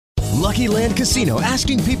Lucky Land Casino,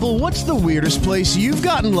 asking people, what's the weirdest place you've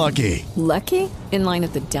gotten lucky? Lucky? In line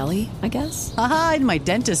at the deli, I guess? Aha, in my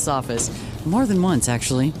dentist's office. More than once,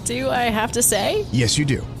 actually. Do I have to say? Yes, you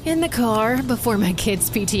do. In the car before my kids'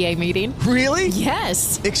 PTA meeting. Really?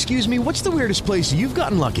 Yes. Excuse me, what's the weirdest place you've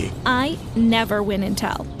gotten lucky? I never win and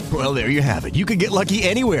tell. Well, there you have it. You can get lucky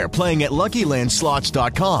anywhere, playing at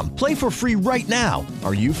LuckyLandSlots.com. Play for free right now.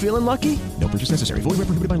 Are you feeling lucky? No purchase necessary. Void where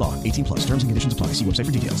prohibited by law. 18 plus. Terms and conditions apply. See website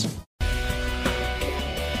for details.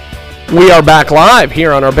 We are back live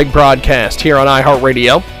here on our big broadcast here on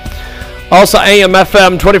iHeartRadio. Also,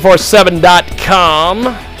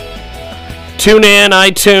 AMFM247.com. Tune in,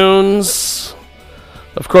 iTunes.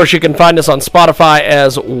 Of course, you can find us on Spotify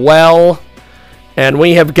as well. And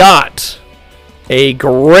we have got a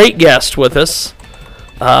great guest with us.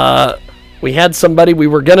 We had somebody we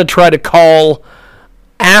were going to try to call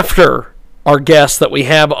after our guest that we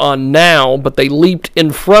have on now, but they leaped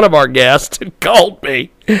in front of our guest and called me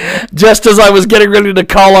just as I was getting ready to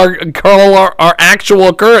call our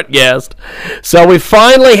actual current guest. So we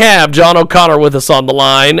finally have John O'Connor with us on the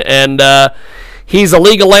line, and he's a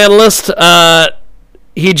legal analyst.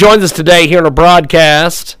 He joins us today here in a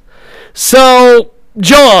broadcast. So,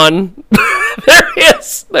 John,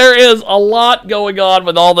 there is a lot going on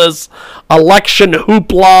with all this election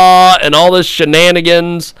hoopla and all this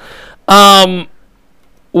shenanigans.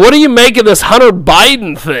 What do you make of this Hunter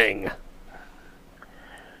Biden thing?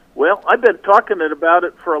 Well, I've been talking about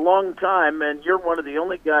it for a long time, and you're one of the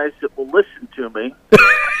only guys that will listen to me.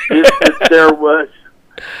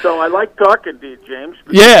 So I like talking to you, James,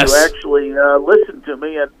 because yes. you actually listen to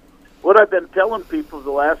me. And what I've been telling people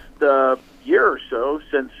the last year or so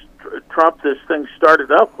since this thing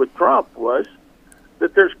started up with Trump was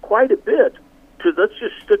that there's quite a bit to, let's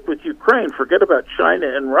just stick with Ukraine, forget about China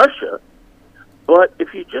and Russia. But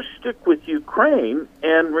if you just stick with Ukraine,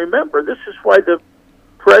 and remember, this is why the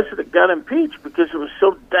president got impeached, because it was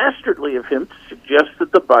so dastardly of him to suggest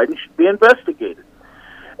that the Biden should be investigated.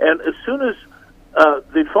 And as soon as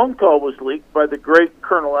the phone call was leaked by the great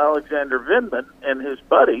Colonel Alexander Vindman and his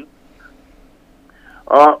buddy,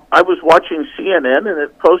 I was watching CNN, and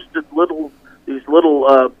it posted these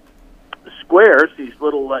little squares, these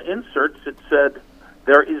little inserts that said,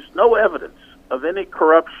 there is no evidence of any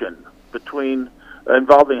corruption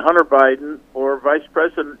involving Hunter Biden or Vice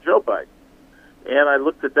President Joe Biden. And I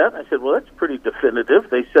looked at that and I said, well, that's pretty definitive.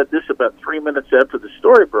 They said this about 3 minutes after the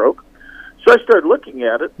story broke. So I started looking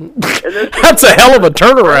at it. And that's a hell of a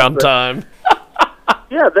turnaround time.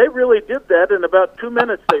 Yeah, they really did that. In about 2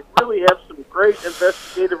 minutes, they really have some great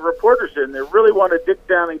investigative reporters in there, really want to dig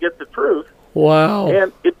down and get the truth. Wow.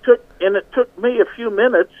 And it took me a few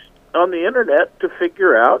minutes on the internet to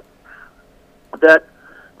figure out that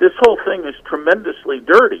this whole thing is tremendously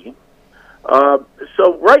dirty.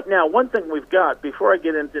 So right now, one thing we've got, before I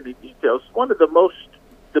get into the details, one of the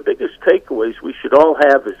biggest takeaways we should all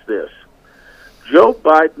have is this. Joe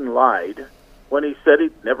Biden lied when he said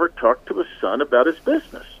he'd never talked to his son about his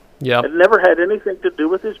business. Yeah. It never had anything to do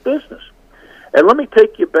with his business. And let me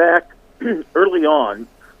take you back early on,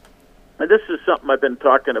 and this is something I've been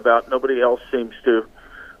talking about, nobody else seems to,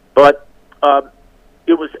 but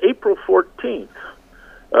it was April 14th,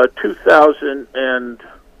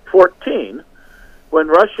 2014, when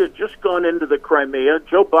Russia had just gone into the Crimea.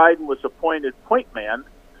 Joe Biden was appointed point man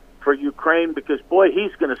for Ukraine because, boy,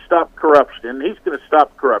 he's going to stop corruption. He's going to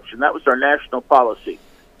stop corruption. That was our national policy.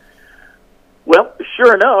 Well,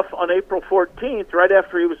 sure enough, on April 14th, right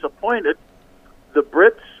after he was appointed, the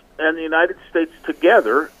Brits and the United States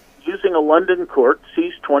together, using a London court,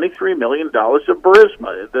 seized $23 million of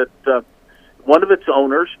Burisma that one of its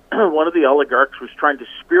owners, one of the oligarchs, was trying to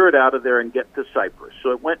spear it out of there and get to Cyprus.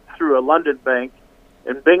 So it went through a London bank,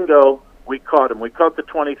 and bingo, we caught him. We caught the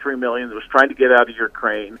 $23 million that was trying to get out of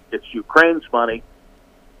Ukraine. It's Ukraine's money.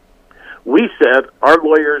 We said, our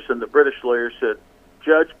lawyers and the British lawyers said,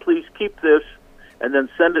 Judge, please keep this and then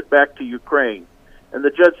send it back to Ukraine. And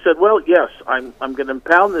the judge said, well, yes, I'm going to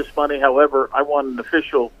impound this money. However, I want an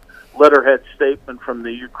official letterhead statement from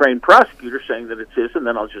the Ukraine prosecutor saying that it's his, and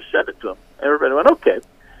then I'll just send it to him. Everybody went, okay.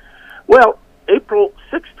 Well, April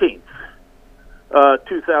 16th,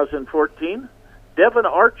 2014, Devin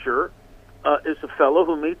Archer is a fellow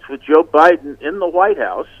who meets with Joe Biden in the White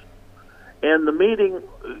House, and the meeting,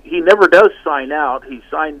 he never does sign out. He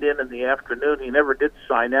signed in the afternoon. He never did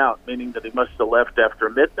sign out, meaning that he must have left after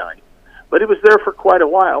midnight. But he was there for quite a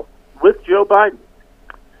while with Joe Biden.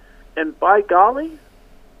 And by golly,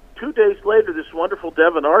 2 days later, this wonderful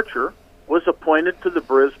Devin Archer was appointed to the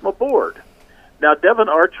Burisma board. Now, Devin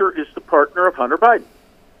Archer is the partner of Hunter Biden.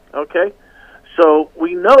 Okay? So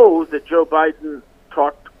we know that Joe Biden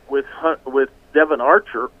talked with Devin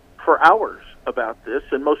Archer for hours about this,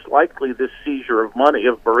 and most likely this seizure of money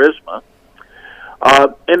of Burisma.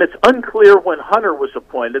 And it's unclear when Hunter was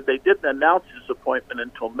appointed. They didn't announce his appointment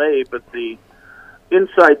until May, but the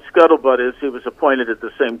inside scuttlebutt is he was appointed at the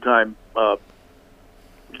same time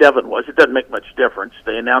Devin was. It doesn't make much difference.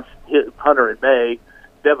 They announced Hunter in May.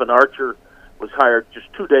 Devin Archer was hired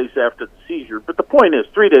just 2 days after the seizure. But the point is,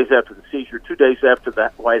 3 days after the seizure, 2 days after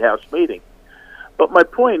that White House meeting. But my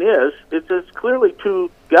point is, it's clearly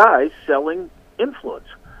two guys selling influence.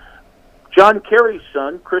 John Kerry's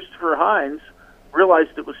son, Christopher Hines,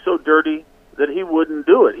 realized it was so dirty that he wouldn't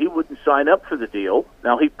do it. He wouldn't sign up for the deal.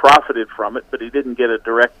 Now, he profited from it, but he didn't get a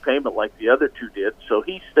direct payment like the other two did, so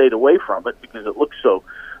he stayed away from it because it looked so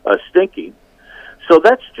stinky. So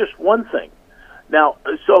that's just one thing. Now,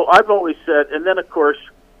 so I've always said, and then, of course,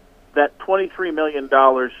 that $23 million,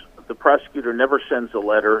 the prosecutor never sends a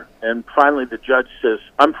letter, and finally the judge says,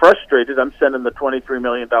 I'm frustrated, I'm sending the $23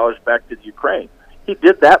 million back to the Ukraine. He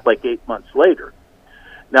did that like 8 months later.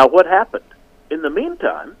 Now, what happened? In the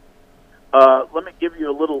meantime, let me give you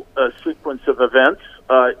a little sequence of events.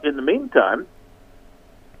 In the meantime,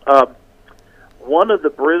 one of the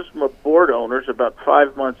Burisma board owners, about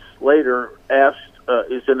 5 months later,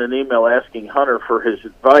 is in an email asking Hunter for his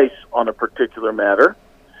advice on a particular matter.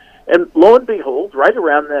 And lo and behold, right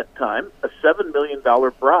around that time, a $7 million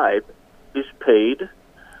bribe is paid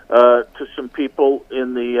to some people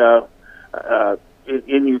in the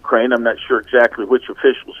in Ukraine. I'm not sure exactly which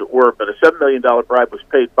officials it were, but a $7 million bribe was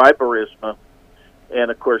paid by Burisma.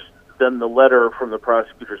 And, of course, then the letter from the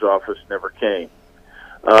prosecutor's office never came.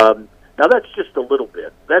 Now, that's just a little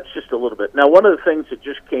bit. Now, one of the things that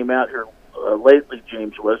just came out here lately,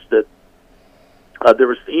 James, was that there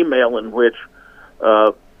was an email in which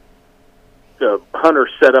Hunter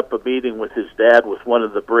set up a meeting with his dad, with one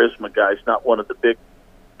of the Burisma guys, not one of the big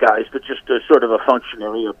guys, but just a sort of a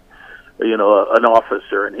functionary, an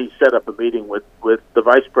officer, and he set up a meeting with the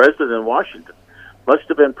vice president in Washington. Must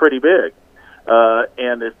have been pretty big.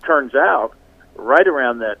 And it turns out, right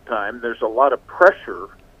around that time, there's a lot of pressure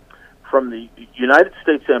from the United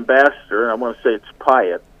States ambassador, and I want to say it's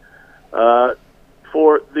Pyatt,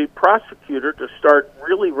 for the prosecutor to start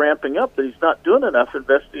really ramping up that he's not doing enough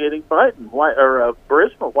investigating Biden.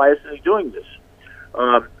 Burisma? Why isn't he doing this?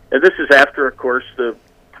 And this is after, of course, the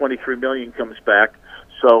 $23 million comes back.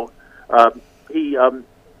 So that's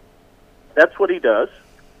what he does.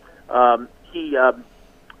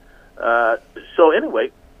 So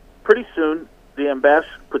anyway, pretty soon the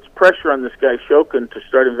ambassador puts pressure on this guy Shokin to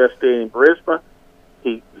start investigating Burisma.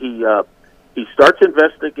 He starts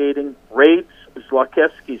investigating, raids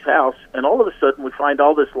Zlochevsky's house, and all of a sudden we find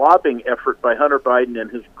all this lobbying effort by Hunter Biden and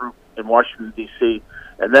his group in Washington, D.C.,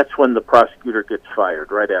 and that's when the prosecutor gets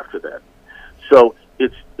fired right after that. So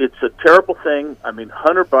it's a terrible thing. I mean,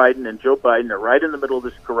 Hunter Biden and Joe Biden are right in the middle of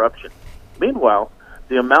this corruption. Meanwhile,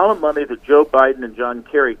 the amount of money that Joe Biden and John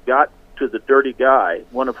Kerry got to the dirty guy,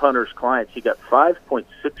 one of Hunter's clients, he got $5.6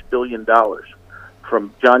 billion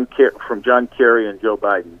from John Kerry and Joe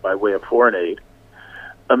Biden by way of foreign aid.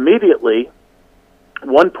 Immediately,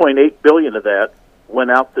 $1.8 billion of that went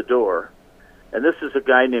out the door, and this is a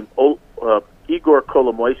guy named Igor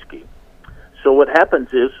Kolomoisky. So what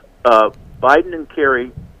happens is Biden and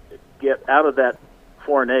Kerry get out of that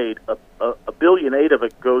foreign aid, $1.8 billion of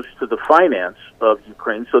it goes to the finance of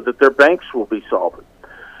Ukraine so that their banks will be solvent.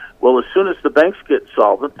 Well, as soon as the banks get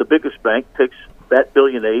solvent, the biggest bank takes that $1.8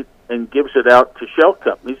 billion and gives it out to shell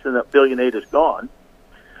companies, and that $1.8 billion is gone.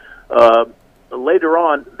 Later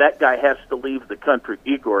on, that guy has to leave the country.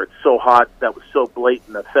 Igor, it's so hot, that was so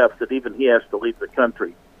blatant a theft that even he has to leave the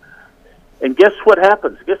country. And guess what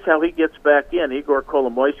happens? Guess how he gets back in, Igor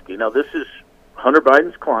Kolomoisky. Now, this is Hunter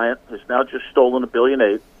Biden's client, has now just stolen $1.8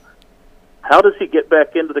 billion. How does he get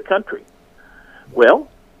back into the country? Well,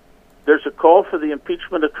 there's a call for the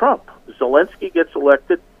impeachment of Trump. Zelensky gets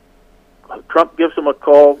elected. Trump gives him a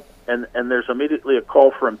call, and there's immediately a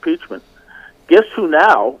call for impeachment. Guess who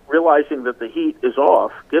now, realizing that the heat is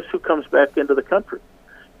off, guess who comes back into the country?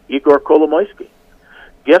 Igor Kolomoisky.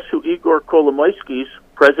 Guess who Igor Kolomoisky's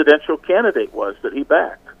presidential candidate was that he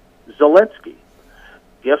backed? Zelensky.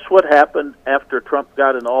 Guess what happened after Trump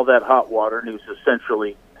got in all that hot water and he was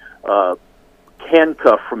essentially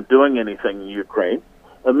handcuffed from doing anything in Ukraine?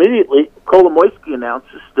 Immediately, Kolomoisky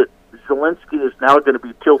announces that Zelensky is now going to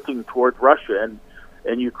be tilting toward Russia,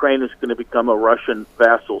 and Ukraine is going to become a Russian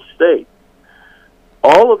vassal state.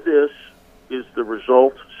 All of this is the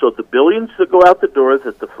result. So the billions that go out the door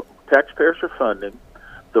that the taxpayers are funding,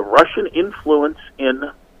 the Russian influence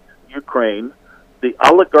in Ukraine, the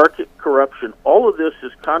oligarchic corruption, all of this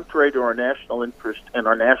is contrary to our national interest and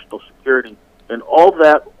our national security And all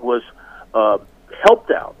that was helped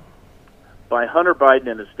out by Hunter Biden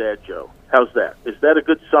and his dad, Joe. How's that? Is that a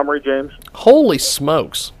good summary, James? Holy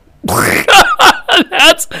smokes.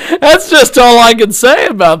 That's just all I can say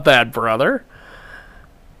about that, brother.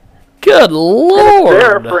 Good Lord. It's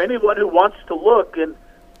there for anyone who wants to look, and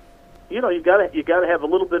you gotta have a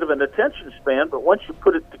little bit of an attention span, but once you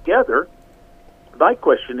put it together, my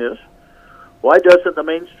question is, why doesn't the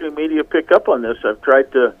mainstream media pick up on this? I've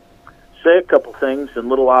tried to say a couple things in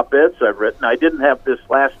little op-eds I've written. I didn't have this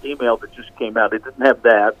last email that just came out. I didn't have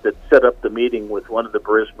that set up the meeting with one of the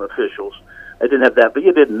Burisma officials. I didn't have that, but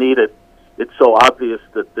you didn't need it. It's so obvious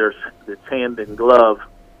that it's hand in glove.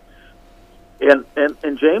 And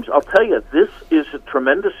James, I'll tell you, this is a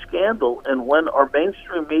tremendous scandal, and when our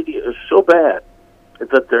mainstream media is so bad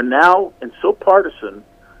that they're now, and so partisan,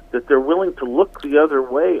 that they're willing to look the other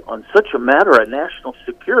way on such a matter of national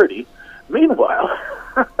security. Meanwhile,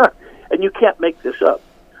 and you can't make this up,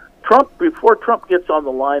 before Trump gets on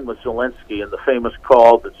the line with Zelensky in the famous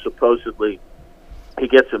call that supposedly he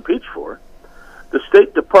gets impeached for, the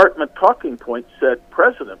State Department talking point said,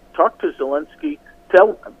 President, talk to Zelensky,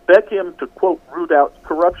 beg him to, quote, root out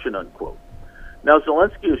corruption, unquote. Now,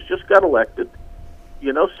 Zelensky has just got elected,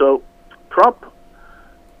 so Trump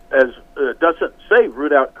doesn't say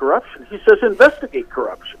root out corruption. He says investigate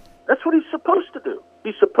corruption. That's what he's supposed to do.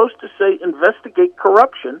 He's supposed to say investigate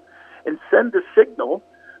corruption and send a signal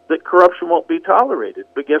that corruption won't be tolerated.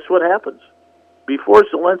 But guess what happens? Before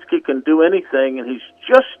Zelensky can do anything, and he's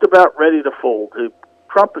just about ready to fold,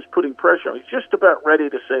 Trump is putting pressure on him. He's just about ready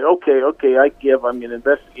to say, okay, I'm going to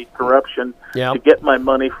investigate corruption to get my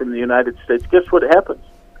money from the United States. Guess what happens?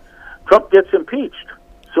 Trump gets impeached.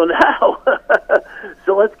 So now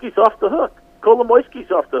Zelensky's off the hook.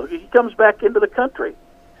 Kolomoisky's off the hook. He comes back into the country.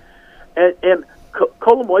 And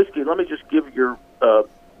Kolomoisky, let me just give your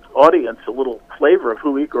audience a little flavor of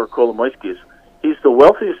who Igor Kolomoisky is. He's the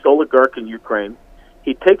wealthiest oligarch in Ukraine.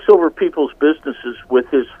 He takes over people's businesses with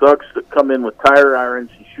his thugs that come in with tire irons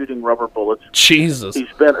and shooting rubber bullets. Jesus.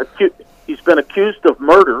 He's been accused of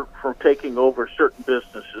murder for taking over certain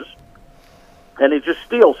businesses, and he just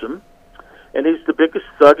steals them. And he's the biggest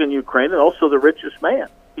thug in Ukraine and also the richest man.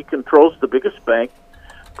 He controls the biggest bank,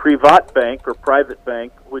 Privat Bank or private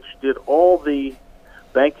bank, which did all the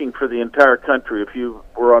banking for the entire country. If you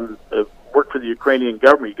were on worked for the Ukrainian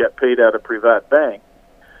government, you got paid out of Privat Bank.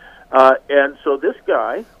 And so this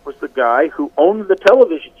guy was the guy who owned the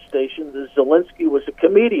television station that Zelensky was a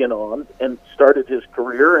comedian on and started his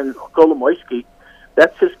career. And Kolomoisky,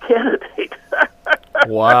 that's his candidate.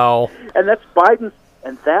 Wow. And that's Biden's.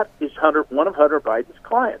 And that is one of Hunter Biden's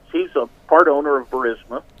clients. He's a part owner of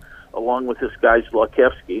Burisma, along with this guy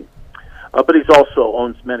Zlotevsky. But he also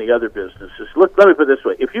owns many other businesses. Let me put it this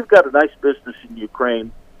way. If you've got a nice business in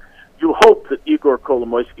Ukraine, you hope that Igor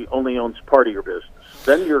Kolomoisky only owns part of your business.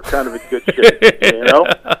 Then you're kind of in good shape,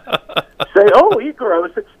 Say, Igor, I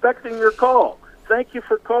was expecting your call. Thank you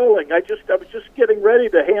for calling. I was just getting ready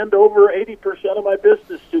to hand over 80% of my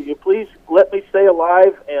business to you. Please let me stay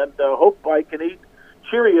alive and hope I can eat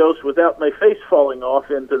Cheerios without my face falling off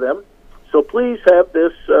into them. So please have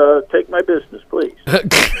this, take my business, please. That's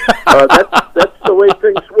the way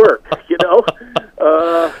things work,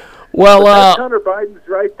 Hunter Biden's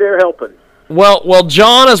right there helping. Well,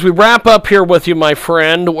 John, as we wrap up here with you, my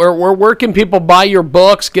friend, where can people buy your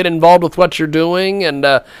books, get involved with what you're doing, and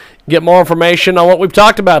get more information on what we've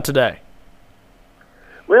talked about today?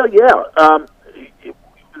 Well, yeah.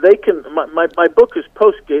 They can. My book is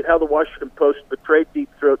Postgate: How the Washington Post Betrayed Deep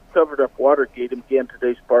Throat, Covered Up Watergate, and Began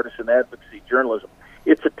Today's Partisan Advocacy Journalism.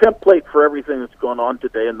 It's a template for everything that's going on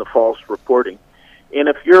today in the false reporting. And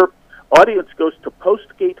if your audience goes to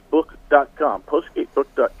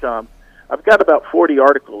postgatebook.com, I've got about 40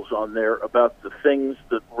 articles on there about the things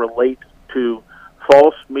that relate to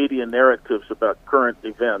false media narratives about current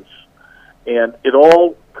events. And it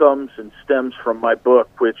all comes and stems from my book,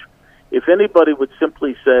 which, if anybody would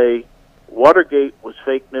simply say Watergate was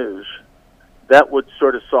fake news, that would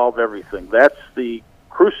sort of solve everything. That's the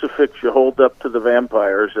crucifix you hold up to the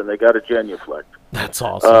vampires, and they got a genuflect. That's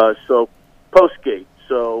awesome. So, Postgate.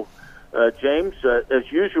 So, James,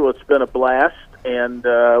 as usual, it's been a blast, and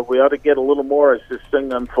we ought to get a little more as this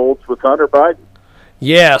thing unfolds with Hunter Biden.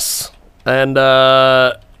 Yes, and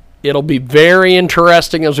it'll be very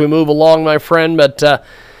interesting as we move along, my friend, but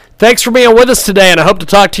thanks for being with us today, and I hope to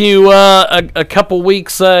talk to you a couple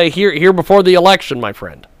weeks here before the election, my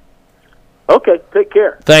friend. Okay, take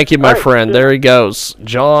care. Thank you, my friend. There he goes,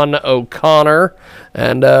 John O'Connor,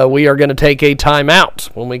 and we are going to take a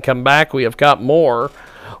timeout. When we come back, we have got more.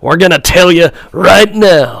 We're going to tell you right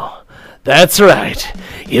now That's right.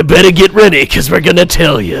 You better get ready, because we're going to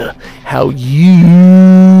tell you how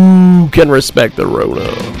you can respect the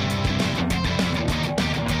Rona.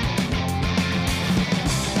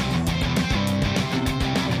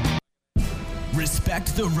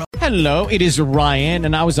 Hello, it is Ryan,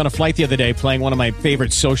 and I was on a flight the other day playing one of my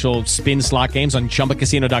favorite social spin slot games on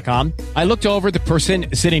ChumbaCasino.com. I looked over at the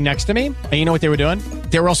person sitting next to me, and you know what they were doing?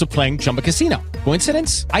 They were also playing Chumba Casino.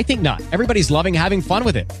 Coincidence? I think not. Everybody's loving having fun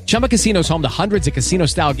with it. Chumba Casino is home to hundreds of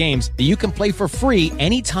casino-style games that you can play for free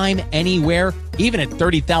anytime, anywhere, even at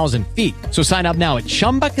 30,000 feet. So sign up now at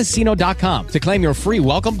ChumbaCasino.com to claim your free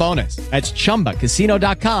welcome bonus. That's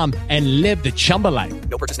ChumbaCasino.com and live the Chumba life.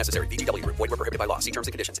 No purchase necessary. VGW. Void where prohibited by law. See terms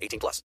and conditions. 18+.